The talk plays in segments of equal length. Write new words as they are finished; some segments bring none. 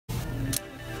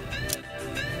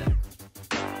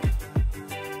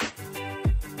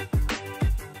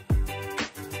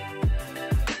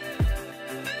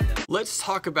Let's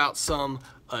talk about some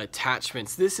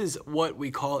attachments. This is what we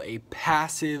call a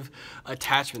passive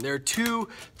attachment. There are two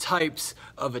types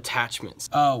of attachments.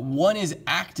 One is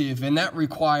active, and that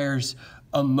requires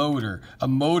a motor. A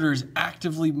motor is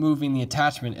actively moving the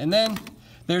attachment. And then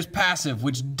there's passive,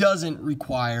 which doesn't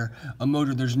require a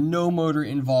motor. There's no motor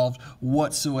involved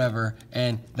whatsoever,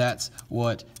 and that's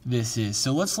what this is.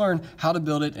 So let's learn how to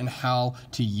build it and how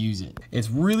to use it. It's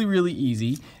really, really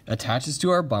easy. Attaches to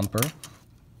our bumper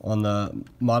on the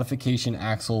modification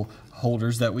axle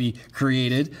holders that we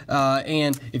created.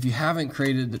 And if you haven't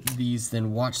created these,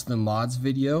 then watch the mods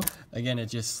video. Again, it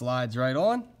just slides right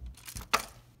on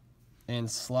and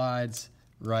slides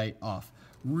right off.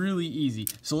 Really easy.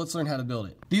 So let's learn how to build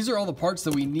it. These are all the parts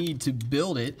that we need to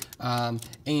build it.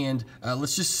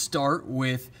 Let's just start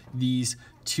with these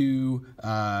two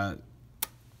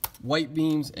white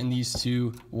beams and these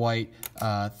two white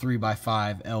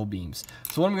 3x5 L beams.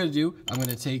 So what I'm going to do, I'm going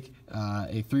to take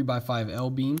a 3x5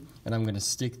 L beam and I'm going to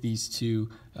stick these two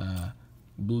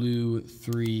blue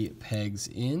 3 pegs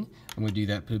in. I'm going to do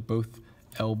that with both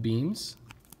L beams.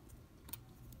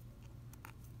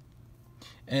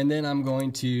 And then I'm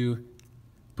going to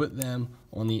put them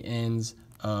on the ends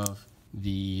of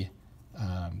the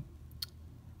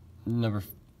number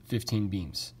 15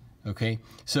 beams. Okay,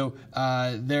 so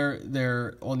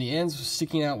they're on the ends,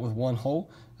 sticking out with one hole,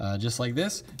 just like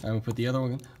this. I'm gonna put the other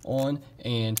one on,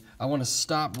 and I want to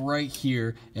stop right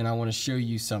here, and I want to show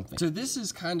you something. So this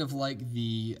is kind of like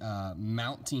the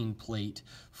mounting plate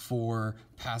for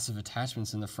passive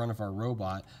attachments in the front of our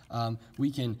robot. We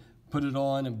can put it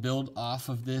on and build off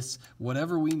of this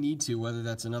whatever we need to, whether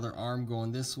that's another arm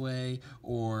going this way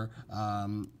or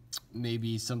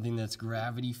maybe something that's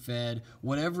gravity fed.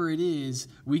 Whatever it is,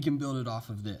 we can build it off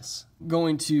of this. I'm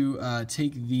going to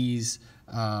take these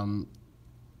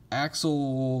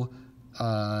axle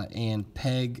and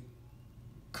peg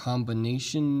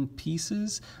combination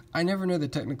pieces. I never know the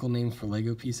technical names for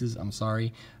Lego pieces, I'm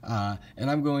sorry. And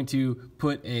I'm going to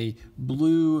put a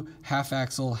blue half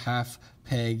axle, half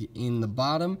peg in the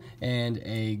bottom and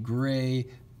a gray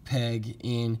peg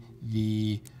in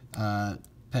the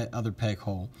other peg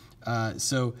hole.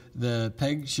 So the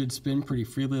peg should spin pretty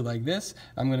freely like this.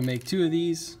 I'm going to make 2 of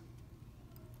these.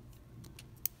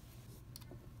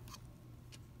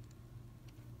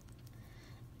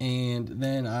 And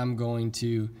then I'm going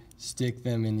to stick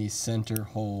them in the center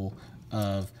hole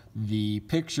of the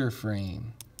picture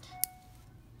frame.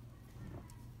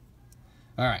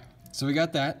 All right, so we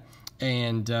got that.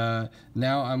 And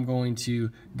now I'm going to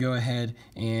go ahead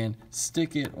and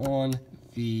stick it on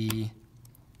the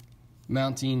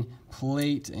mounting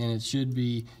plate, and it should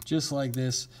be just like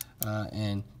this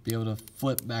and be able to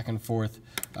flip back and forth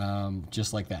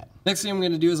just like that. Next thing I'm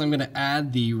going to do is I'm going to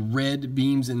add the red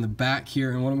beams in the back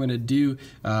here, and what I'm going to do,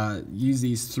 use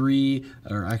these 3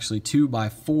 or actually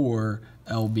 2x4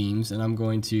 L beams, and I'm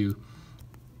going to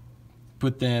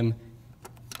put them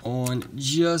on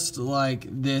just like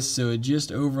this, so it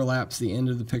just overlaps the end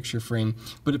of the picture frame,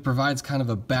 but it provides kind of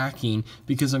a backing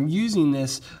because I'm using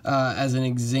this as an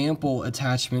example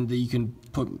attachment that you can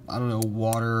put, I don't know,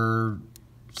 water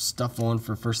stuff on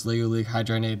for first Lego League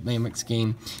Hydrodynamics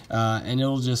game, and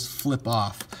it'll just flip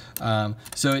off.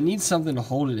 So it needs something to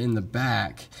hold it in the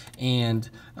back, and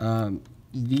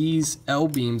these L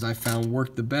beams I found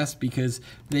work the best because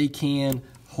they can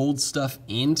hold stuff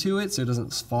into it so it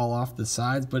doesn't fall off the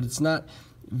sides, but it's not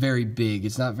very big.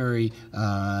 It's not very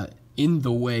in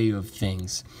the way of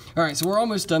things. All right, so we're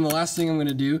almost done. The last thing I'm going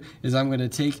to do is I'm going to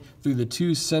take through the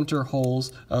 2 center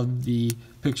holes of the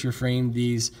picture frame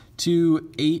these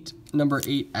 2 number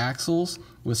 8 axles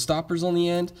with stoppers on the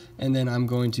end, and then I'm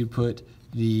going to put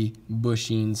the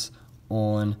bushings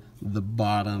on the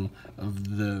bottom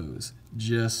of those,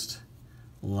 just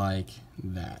like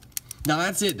that. Now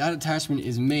that's it. That attachment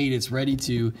is made. It's ready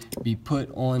to be put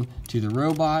on to the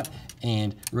robot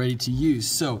and ready to use.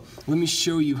 So let me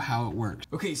show you how it works.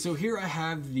 Okay, so here I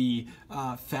have the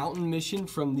fountain mission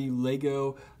from the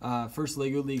first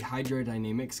Lego League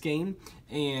Hydrodynamics game,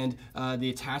 and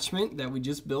the attachment that we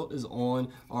just built is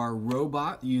on our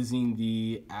robot using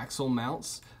the axle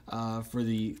mounts for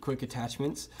the quick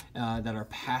attachments that are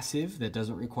passive, that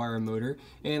doesn't require a motor.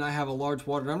 And I have a large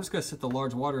water. I'm just going to set the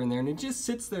large water in there, and it just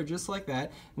sits there just like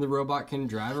that, and the robot can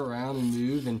drive around and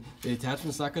move, and the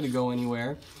attachment's not going to go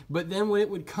anywhere. But then when it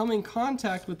would come in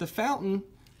contact with the fountain,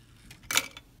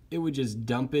 it would just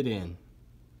dump it in.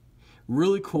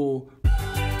 Really cool.